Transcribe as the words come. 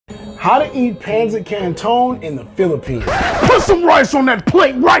How to eat pancit canton in the Philippines. Put some rice on that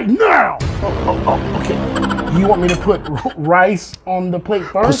plate right now! Okay. You want me to put rice on the plate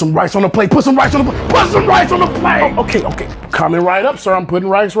first? Put some rice on the plate, put some rice on the plate, put some rice on the plate! Okay. Coming right up, sir. I'm putting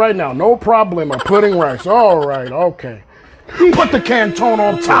rice right now. No problem. I'm putting rice. All right, okay. Put the canton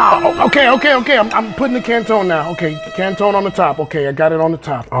on top. Okay. I'm putting the canton now. Okay, canton on the top. Okay, I got it on the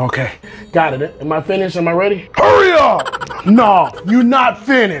top. Okay, got it. Am I finished? Am I ready? Hurry up! No, you're not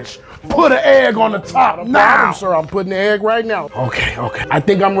finished. Put an egg on the top now. Sir, I'm putting the egg right now. Okay. I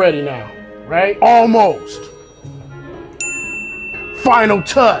think I'm ready now, right? Almost. Final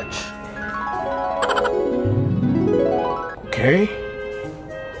touch. Okay.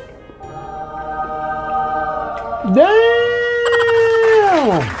 Damn!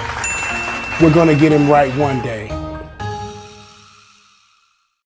 We're gonna get him right one day.